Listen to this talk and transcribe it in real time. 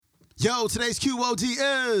Yo, today's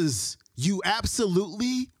QOD is you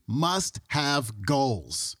absolutely must have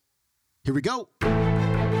goals. Here we go.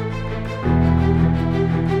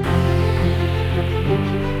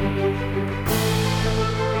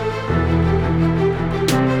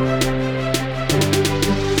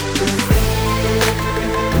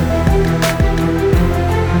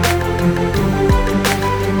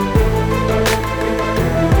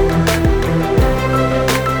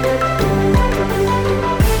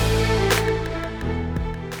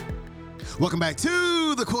 Welcome back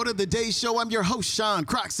to the Quote of the Day Show. I'm your host, Sean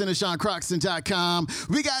Croxton of SeanCroxton.com.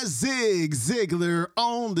 We got Ziglar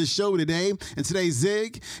on the show today. And today,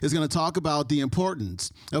 Zig is going to talk about the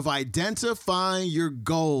importance of identifying your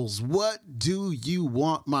goals. What do you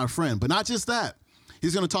want, my friend? But not just that.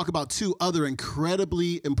 He's going to talk about two other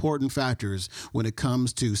incredibly important factors when it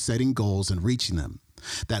comes to setting goals and reaching them.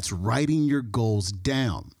 That's writing your goals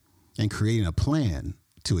down and creating a plan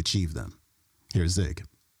to achieve them. Here's Zig.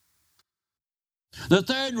 The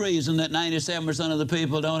third reason that 97% of the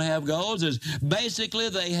people don't have goals is basically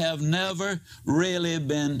they have never really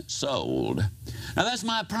been sold. Now that's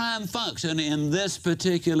my prime function in this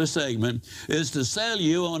particular segment, is to sell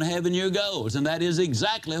you on having your goals, and that is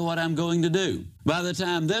exactly what I'm going to do. By the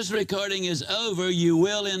time this recording is over, you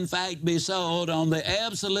will in fact be sold on the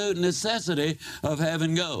absolute necessity of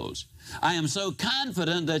having goals. I am so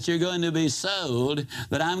confident that you're going to be sold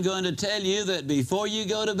that I'm going to tell you that before you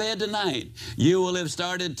go to bed tonight, you will have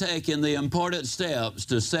started taking the important steps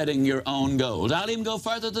to setting your own goals. I'll even go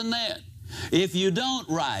further than that. If you don't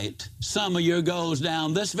write some of your goals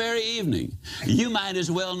down this very evening, you might as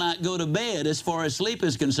well not go to bed as far as sleep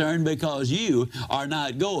is concerned, because you are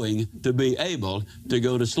not going to be able to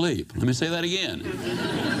go to sleep. Let me say that again.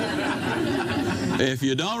 If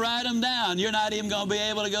you don't write them down, you're not even going to be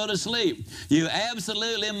able to go to sleep. You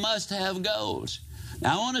absolutely must have goals.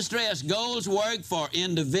 Now, I want to stress, goals work for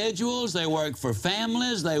individuals, they work for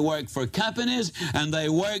families, they work for companies, and they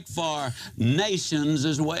work for nations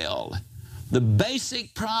as well. The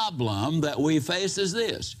basic problem that we face is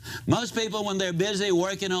this. Most people, when they're busy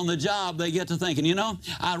working on the job, they get to thinking, you know,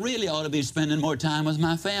 I really ought to be spending more time with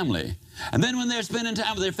my family. And then when they're spending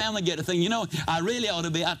time with their family, get to think, you know, I really ought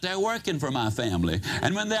to be out there working for my family.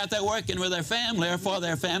 And when they're out there working with their family or for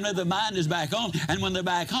their family, the mind is back home. And when they're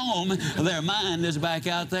back home, their mind is back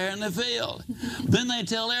out there in the field. Then they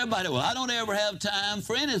tell everybody, well, I don't ever have time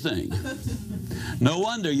for anything. No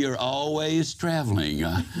wonder you're always traveling.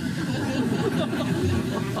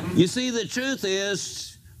 You see, the truth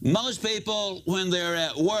is, most people, when they're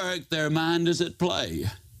at work, their mind is at play.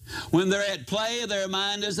 When they're at play, their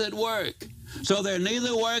mind is at work. So they're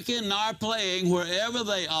neither working nor playing wherever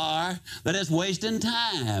they are. That is wasting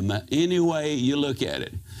time any way you look at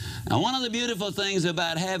it. Now, one of the beautiful things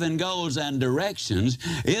about having goals and directions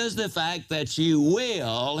is the fact that you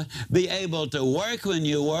will be able to work when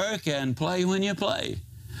you work and play when you play.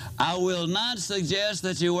 I will not suggest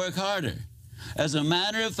that you work harder. As a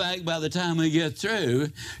matter of fact, by the time we get through,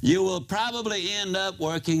 you will probably end up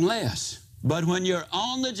working less. But when you're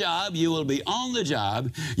on the job, you will be on the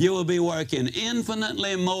job. You will be working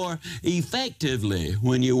infinitely more effectively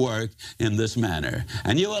when you work in this manner.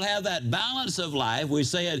 And you will have that balance of life. We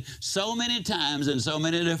say it so many times in so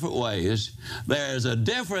many different ways. There's a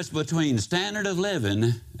difference between standard of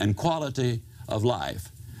living and quality of life.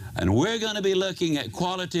 And we're going to be looking at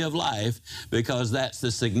quality of life because that's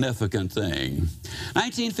the significant thing.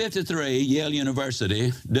 1953, Yale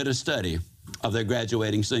University did a study of their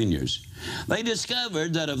graduating seniors. They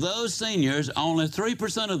discovered that of those seniors, only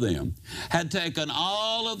 3% of them had taken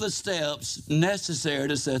all of the steps necessary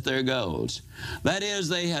to set their goals. That is,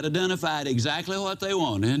 they had identified exactly what they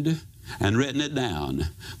wanted and written it down.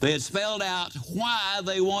 They had spelled out why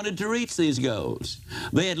they wanted to reach these goals.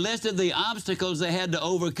 They had listed the obstacles they had to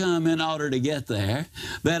overcome in order to get there.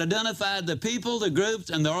 They had identified the people, the groups,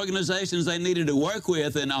 and the organizations they needed to work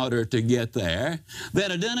with in order to get there. They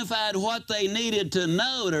had identified what they needed to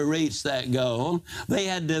know to reach that goal. They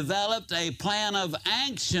had developed a plan of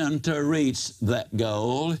action to reach that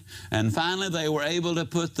goal. And finally, they were able to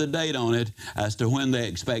put the date on it as to when they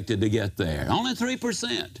expected to get there. Only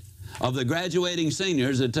 3% of the graduating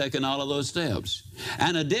seniors had taken all of those steps.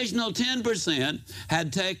 An additional 10%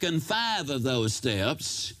 had taken 5 of those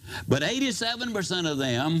steps, but 87% of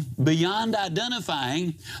them, beyond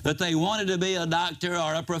identifying that they wanted to be a doctor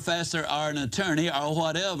or a professor or an attorney or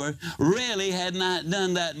whatever, really had not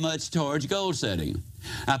done that much towards goal setting.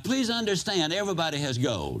 Now, please understand, everybody has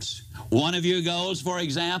goals. One of your goals, for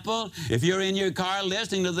example, if you're in your car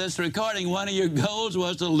listening to this recording, one of your goals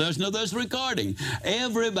was to listen to this recording.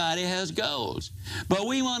 Everybody has goals. But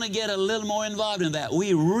we want to get a little more involved. involved in that.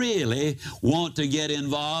 We really want to get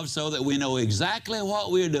involved so that we know exactly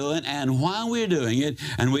what we're doing and why we're doing it,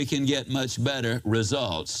 and we can get much better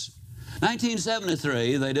results.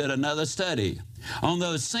 1973, they did another study on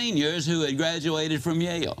those seniors who had graduated from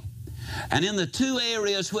Yale. And in the two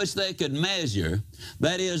areas which they could measure,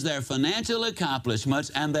 that is their financial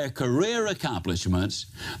accomplishments and their career accomplishments,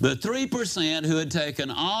 the 3% who had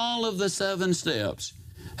taken all of the 7 steps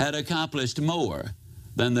had accomplished more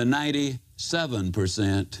than the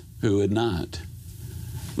 97% who had not.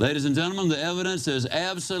 Ladies and gentlemen, the evidence is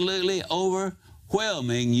absolutely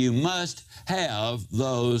overwhelming. You must have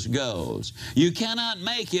those goals. You cannot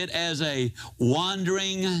make it as a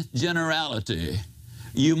wandering generality.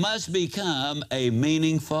 You must become a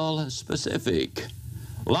meaningful specific.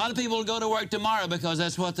 A lot of people go to work tomorrow because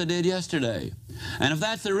that's what they did yesterday. And if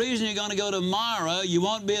that's the reason you're going to go tomorrow, you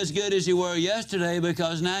won't be as good as you were yesterday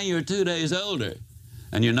because now you're 2 days older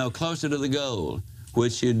and you're no closer to the goal,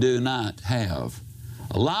 which you do not have.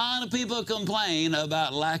 A lot of people complain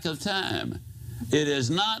about lack of time. It is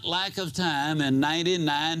not lack of time in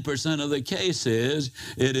 99% of the cases.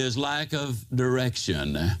 It is lack of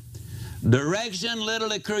direction. Direction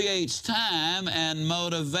literally creates time, and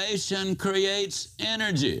motivation creates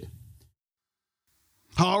energy.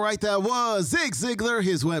 All right, that was Zig Ziglar.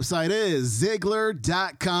 His website is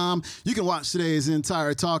Ziglar.com. You can watch today's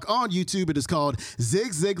entire talk on YouTube. It is called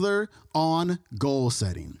Zig Ziglar on Goal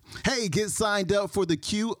Setting. Hey, get signed up for the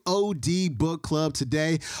QOD book club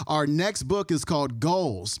today. Our next book is called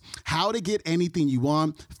Goals: How to Get Anything You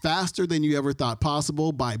Want Faster Than You Ever Thought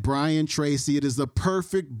Possible by Brian Tracy. It is the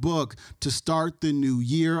perfect book to start the new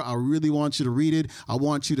year. I really want you to read it. I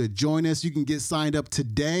want you to join us. You can get signed up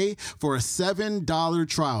today for a $7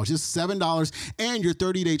 trial, just $7, and your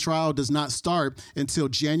 30-day trial does not start until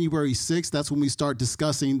January 6th. That's when we start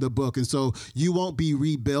discussing the book. And so you won't be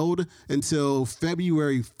rebilled until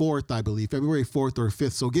February 4th, I believe, February 4th or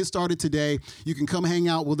 5th. So get started today. You can come hang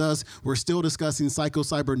out with us. We're still discussing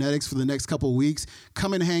psycho-cybernetics for the next couple of weeks.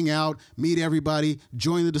 Come and hang out, meet everybody,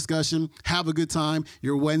 join the discussion, have a good time.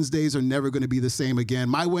 Your Wednesdays are never going to be the same again.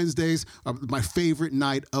 My Wednesdays are my favorite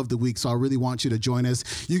night of the week, so I really want you to join us.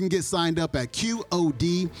 You can get signed up at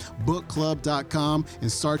QODbookclub.com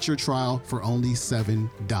and start your trial for only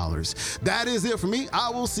 $7. That is it for me. I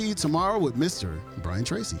will see you tomorrow with Mr. Brian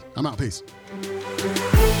Tracy. I'm out. Peace.